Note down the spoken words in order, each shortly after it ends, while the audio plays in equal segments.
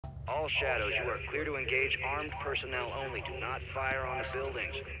All shadows, you are clear to engage armed personnel only. Do not fire on the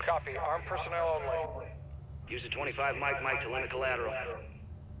buildings. Copy. Armed personnel only. Use the 25 mic to limit collateral.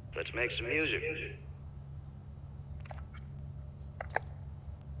 Let's make some music.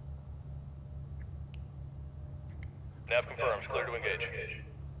 Nav confirms. Clear to engage.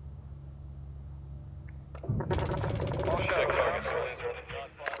 All shadows. Targets.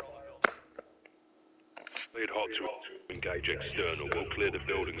 Lead hot to engage external. We'll clear the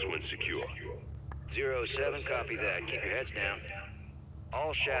buildings when secure. 07, copy that. Keep your heads down.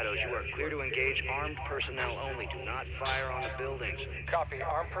 All shadows, you are clear to engage armed personnel only. Do not fire on the buildings. Copy.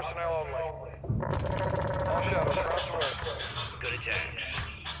 Armed personnel only. All shadows. Cross the way. Good attacks.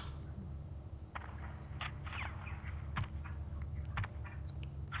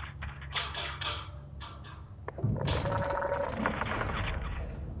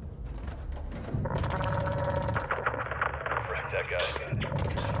 Frick that guy.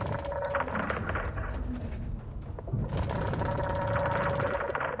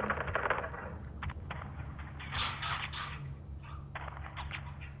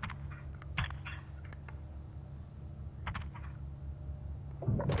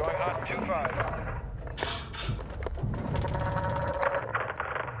 Going hot 2-5.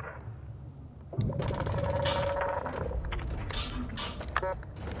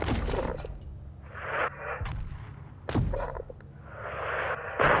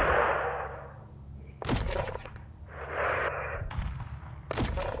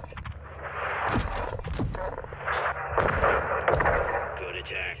 Good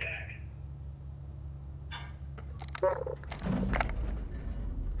attack.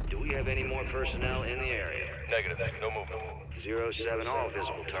 Do we have any more personnel in the area? Negative. No movement. 07, all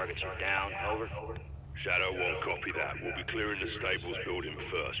visible targets are down. Over. Shadow 1, copy that. We'll be clearing the stables building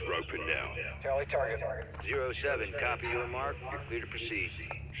first. Roping now. Tally target. 07, copy your mark. You're clear to proceed.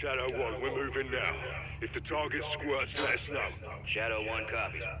 Shadow 1, we're moving now. If the target squirts, let us know. Shadow 1,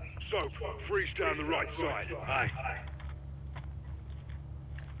 copy. Soap, freeze down the right side. Aye.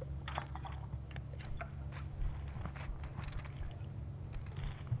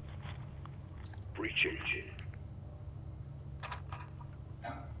 Breaching.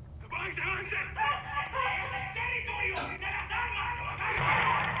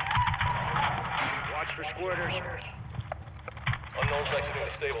 Watch for squirters. Unknowns exiting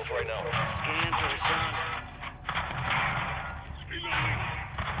the stables right now. Scan for the sun.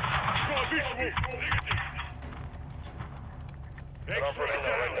 Got visual. Armed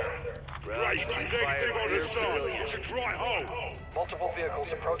personnel right there. Roger, Negative on the side. It's a dry hole. Multiple vehicles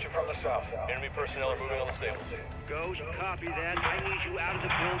approaching from the south. Enemy personnel are moving on the stables. Ghost, copy that. I need you out of the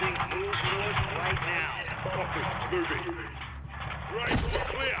building. Move north right now. Copy. Moving. Right, we're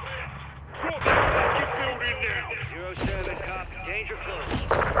clear. Drop that fucking building now. 07, copy. Danger close.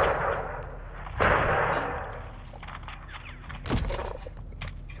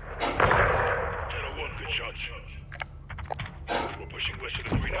 Shadow 1, good shots. We're pushing west of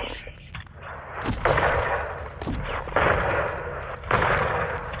the greenhouse.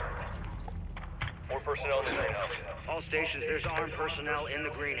 More personnel in the greenhouse. All stations, there's armed personnel in the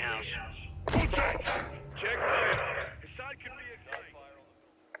greenhouse. Contact! Check fire. The side could be exciting.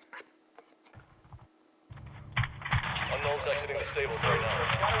 Unknowns exiting the stables right now.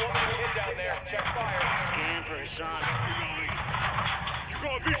 Got a woman hit down there. Check fire. Scan for Hassan. You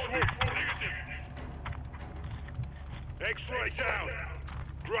got a visual. Negative. X-ray down.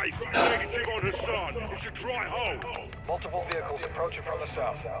 Great. Negative on Hassan. It's a dry hole. Multiple vehicles approaching from the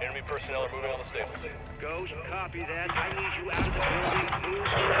south. Enemy personnel are moving on the stables. Ghost, copy that. I need you out of the building. Move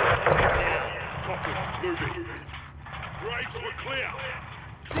north right now. Copy. Moving. Great. We're clear.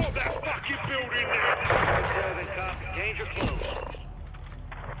 Drop that fucking building now. 07, copy. Danger close.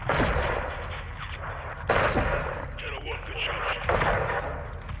 Shadow 1, good shots.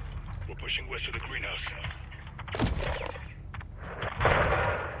 We're pushing west of the greenhouse.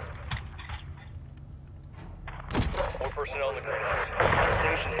 More personnel in the greenhouse.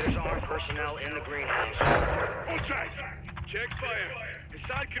 Station, there's armed personnel in the greenhouse. Contact! Check fire. The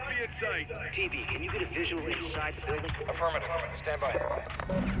side could be inside. TV, can you get a visual inside the building? Affirmative. Stand by.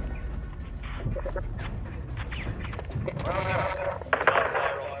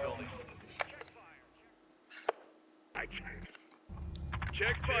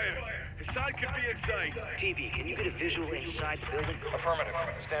 Check fire. The side could be inside. TV, can you get a visual inside the building? Affirmative.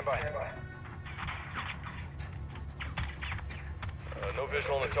 Stand by. No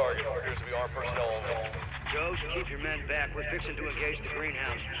visual on the target. Appears to be armed personnel only. Ghost, keep your men back. We're fixing to engage the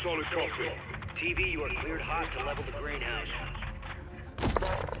greenhouse. Solid copy. TV, you are cleared hot to level the greenhouse.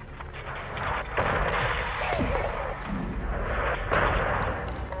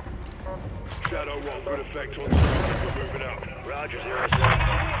 Shadow 1, good effect on target. We're moving up. Roger,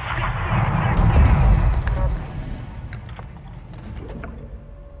 07.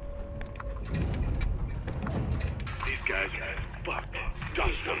 These guys, fuck,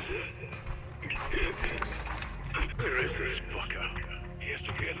 dust them. Where is this fucker? He has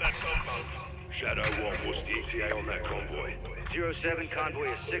to be in that compound. Shadow 1, what's the ETA on that convoy? 07,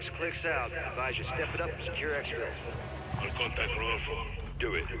 convoy is 6 clicks out. Advise you step it up and secure exfil. I'll contact Rodolfo.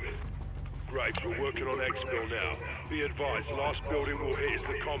 Do it. Graves, we're working on exfil now. Be advised, last building we'll hit is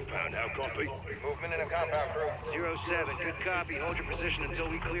the compound. How copy? Movement in the compound, crew. 07, good copy. Hold your position until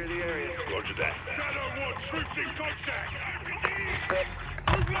we clear the area. Roger that. Shadow 1, troops in contact!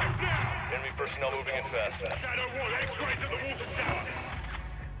 Move left now! Enemy personnel moving in fast. Shadow 1, X-ray to the water tower!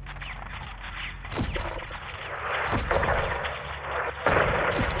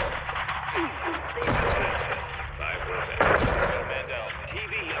 Man down.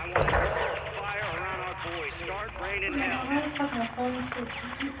 TV, I want a wall of fire around our boys. Start raining hell. Why the fuck am I falling asleep?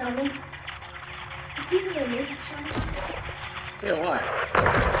 Please tell me. Is he gonna make it, Sean? Yeah, why?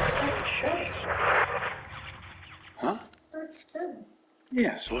 Starts Huh? at 7.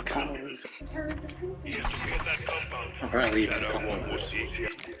 Yeah, so what kind of What time is it? He has to be in that compound. I'll probably leave in a Shadow couple 1, of what's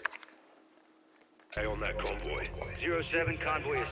minutes. the ETA on that convoy? 07, convoy is